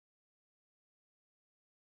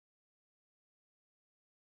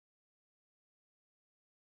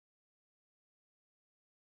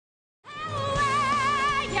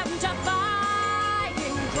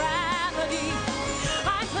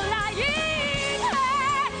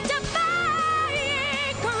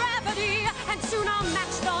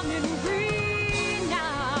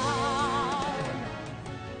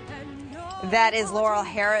That is Laurel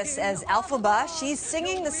Harris as Elphaba. She's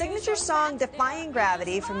singing the signature song Defying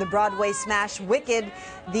Gravity from the Broadway smash Wicked,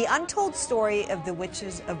 the untold story of the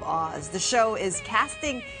Witches of Oz. The show is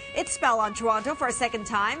casting its spell on Toronto for a second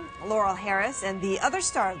time. Laurel Harris and the other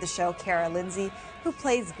star of the show, Lindsay, who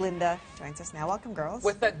plays Glinda, joins us now. Welcome, girls.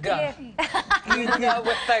 With the gun. You know,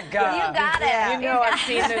 with the gun. You got it. Yeah. You know I've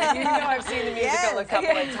seen the, musical Yes. a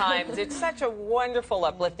couple of times. It's such a wonderful,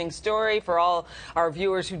 uplifting story for all our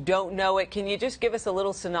viewers who don't know it. Can you just give us a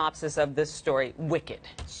little synopsis of this story, Wicked?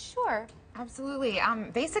 Sure. Absolutely.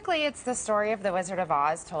 Basically, it's the story of the Wizard of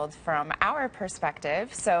Oz told from our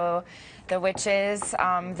perspective. So the witches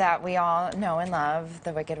that we all know and love,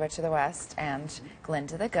 the Wicked Witch of the West and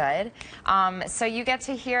Glinda the Good. So you get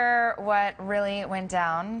to hear what really went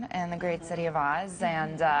down in the great city of Oz,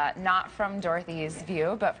 and not from Dorothy's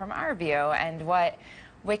view, but from our view, and what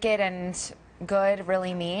wicked and good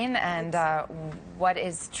really mean, and what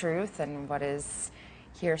is truth and what is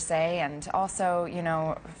hearsay, and also, you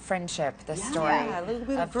know, friendship, the story a little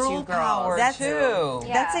bit of girl two power, girls. too.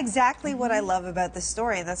 That's exactly what I love about the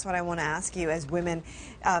story, and that's what I want to ask you as women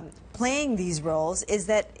playing these roles, is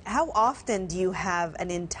that how often do you have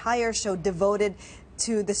an entire show devoted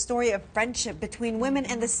to the story of friendship between women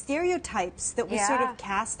and the stereotypes that we sort of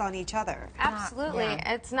cast on each other? Absolutely.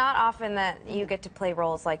 It's not often that you get to play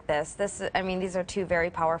roles like this. I mean, these are two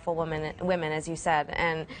very powerful women, as you said,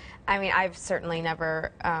 and I mean, I've certainly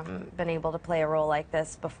never been able to play a role like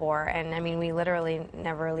this before, and I mean, we literally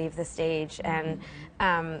never leave the stage, and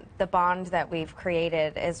the bond that we've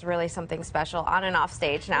created is really something special on and off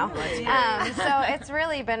stage now. So it's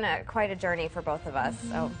really been quite a journey for both of us.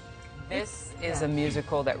 So. This is a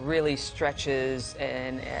musical that really stretches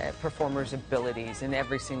a performer's abilities in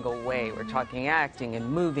every single way. We're talking acting and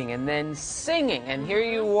moving and then singing. And here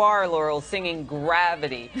you are, Laurel, singing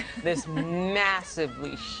Gravity, this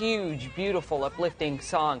massively huge, beautiful, uplifting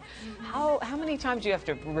song. How many times do you have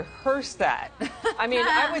to rehearse that? I mean,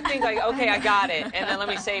 I would think, like, okay, I got it, and then let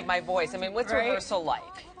me save my voice. I mean, what's rehearsal like?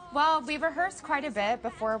 Well, we rehearse quite a bit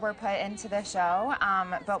before we're put into the show,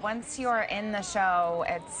 but once you're in the show,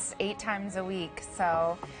 it's 8 times a week.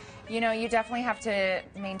 So, you know, you definitely have to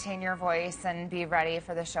maintain your voice and be ready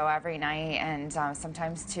for the show every night, and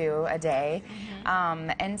sometimes 2 a day.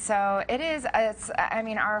 And so I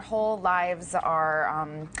mean, our whole lives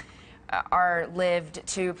are lived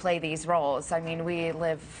to play these roles. I mean, we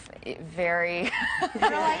live very,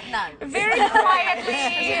 very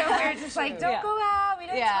quietly. We're just like, don't go out. We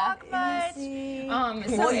don't talk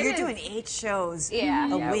much. Well, you're doing 8 shows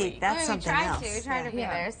a week. That's something else. We try to be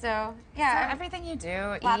there. So So everything you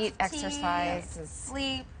do, eat, exercise,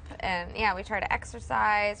 sleep, and we try to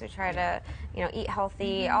exercise. We try to, you know, eat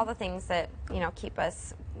healthy. All the things that, you know, keep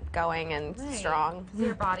us going and strong.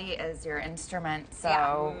 Your body is your instrument,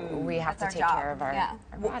 so we have to take care of our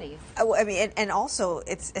bodies. I mean, and also,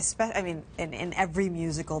 it's especially, I mean, in every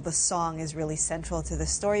musical, the song is really central to the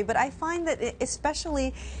story, but I find that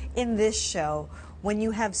especially in this show, when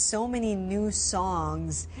you have so many new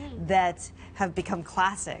songs that have become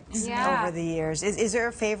classics over the years. Is there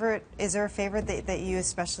a favorite? Is there a favorite that you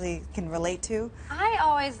especially can relate to? I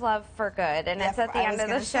always love For Good, and it's at the end of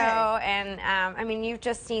the show. And I mean, you've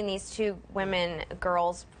just seen these two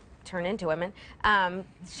girls turn into women,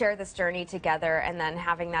 share this journey together, and then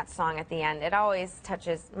having that song at the end, it always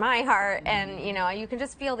touches my heart. And you know, you can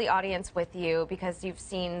just feel the audience with you because you've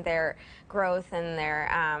seen their growth and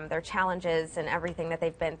their challenges and everything that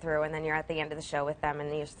they've been through, and then you're at the end of the show with them,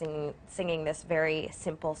 and you're singing this very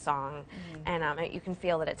simple song, and you can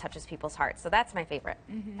feel that it touches people's hearts. So that's my favorite,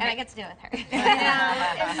 and I get to do it with her.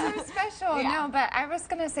 It's so special. No, but I was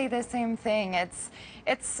going to say the same thing.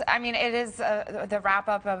 I mean, it is the wrap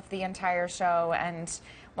up of the entire show, and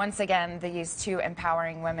once again, these two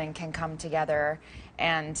empowering women can come together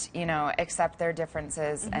and, you know, accept their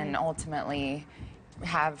differences and ultimately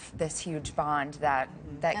have this huge bond that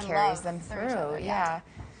carries them through.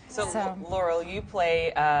 So, Laurel, you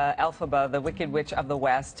play Elphaba, the Wicked Witch of the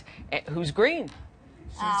West, who's green.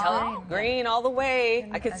 Green all the way.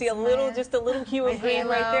 I could see just a little hue of green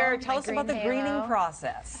right there. Tell us about the greening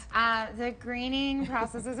process. The greening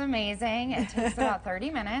process is amazing. It takes about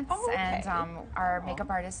 30 minutes, and our makeup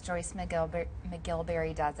artist Joyce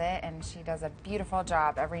McGilberry does it, and she does a beautiful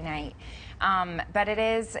job every night. But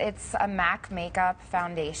it's a MAC makeup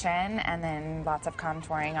foundation, and then lots of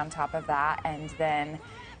contouring on top of that, and then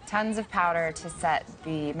tons of powder to set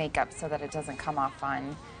the makeup so that it doesn't come off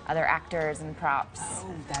on other actors and props.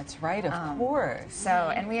 Oh, that's right, of course. So,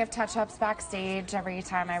 and we have touch-ups backstage. Every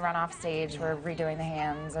time I run off stage, we're redoing the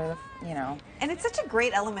hands or the, you know. And it's such a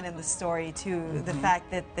great element in the story, too, the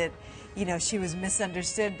fact that you know, she was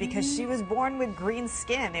misunderstood because she was born with green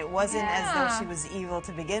skin. It wasn't as though she was evil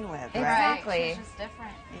to begin with, right? Exactly. She was just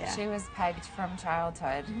different. Yeah. She was pegged from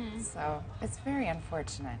childhood, so it's very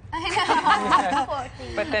unfortunate.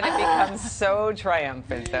 But then it becomes so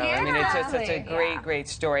triumphant, though. I mean, it's just such a Yeah. great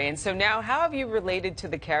story. And so now, how have you related to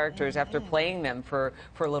the characters after playing them for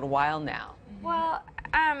a little while now? Well,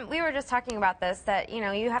 we were just talking about this, that, you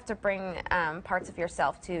know, you have to bring parts of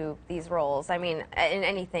yourself to these roles. I mean, in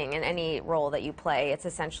anything, in any role that you play, it's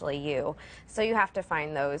essentially you. So you have to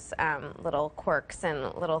find those little quirks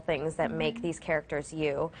and little things that make these characters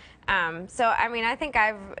you. So, I mean, I think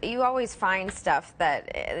you always find stuff that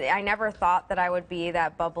I never thought that I would be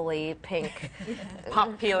that bubbly, pink,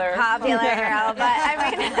 Popular. girl, but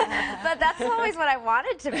I mean, but that's always what I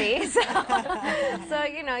wanted to be. So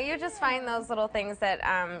you know, you just find those little things that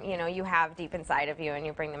you know, you have deep inside of you, and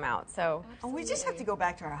you bring them out. So We just have to go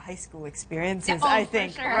back to our high school experiences, Oh, I for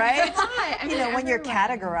think, sure. right? I You mean, know, when you're everyone.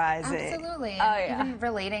 categorizing. Absolutely. Oh, yeah. Even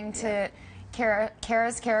relating to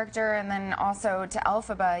Kara's character, and then also to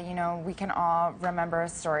Elphaba, you know, we can all remember a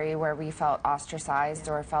story where we felt ostracized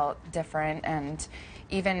or felt different, and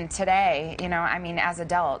even today, you know, I mean, as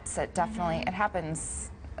adults, it definitely it happens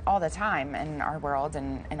all the time in our world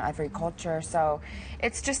and in every culture. So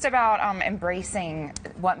it's just about embracing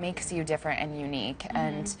what makes you different and unique.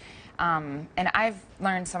 And I've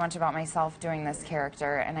learned so much about myself doing this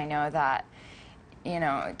character, and I know that, you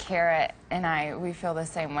know, Kara and I, we feel the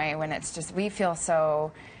same way when it's just, we feel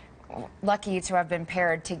so lucky to have been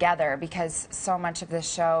paired together, because so much of this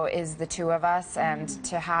show is the two of us, and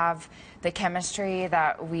to have the chemistry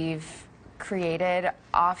that we've created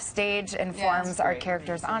off stage informs our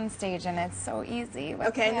characters on stage, and it's so easy.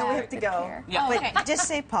 Okay, now we have to go. Yeah. But Okay. just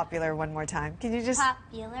say popular one more time. Can you just...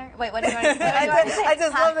 Popular. Wait, what do you want to say? I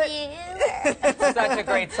just love it. Popular. Such a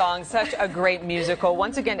great song, such a great musical.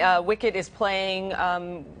 Once again, Wicked is playing.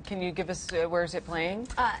 Can you give us where is it playing?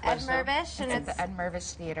 Ed Mirvish, and At it's the Ed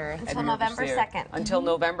Mirvish Theater. until November 2nd. Until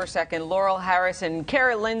November 2nd. Laurel Harris and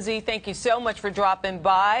Kara Lindsay, thank you so much for dropping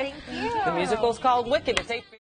by. Thank you. The musical's called Wicked. It's 8